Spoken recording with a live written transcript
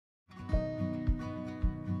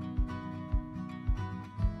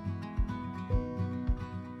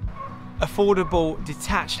Affordable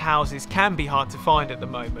detached houses can be hard to find at the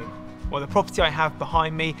moment. Well, the property I have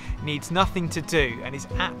behind me needs nothing to do and is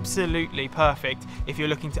absolutely perfect if you're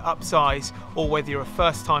looking to upsize or whether you're a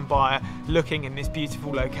first-time buyer looking in this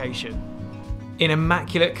beautiful location. In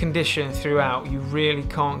immaculate condition throughout, you really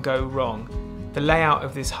can't go wrong. The layout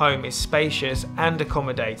of this home is spacious and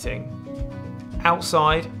accommodating.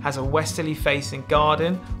 Outside has a westerly facing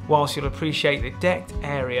garden, whilst you'll appreciate the decked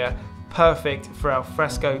area perfect for al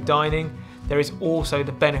fresco dining. There is also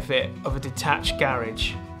the benefit of a detached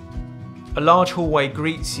garage. A large hallway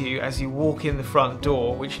greets you as you walk in the front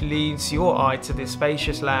door, which leads your eye to the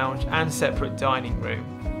spacious lounge and separate dining room.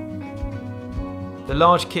 The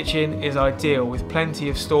large kitchen is ideal with plenty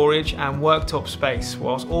of storage and worktop space,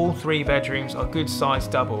 whilst all 3 bedrooms are good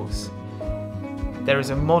sized doubles. There is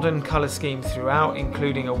a modern colour scheme throughout,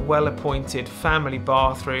 including a well-appointed family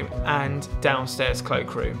bathroom and downstairs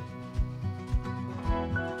cloakroom.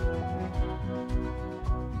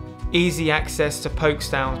 Easy access to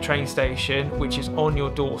Pokesdown train station, which is on your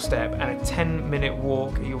doorstep, and a 10-minute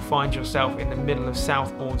walk you'll find yourself in the middle of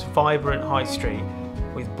Southbourne's vibrant high street,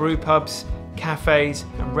 with brew pubs, cafes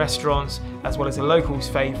and restaurants, as well as a local's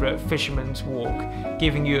favourite Fisherman's Walk,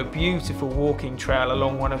 giving you a beautiful walking trail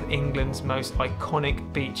along one of England's most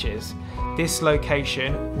iconic beaches. This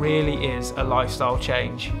location really is a lifestyle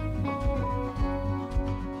change.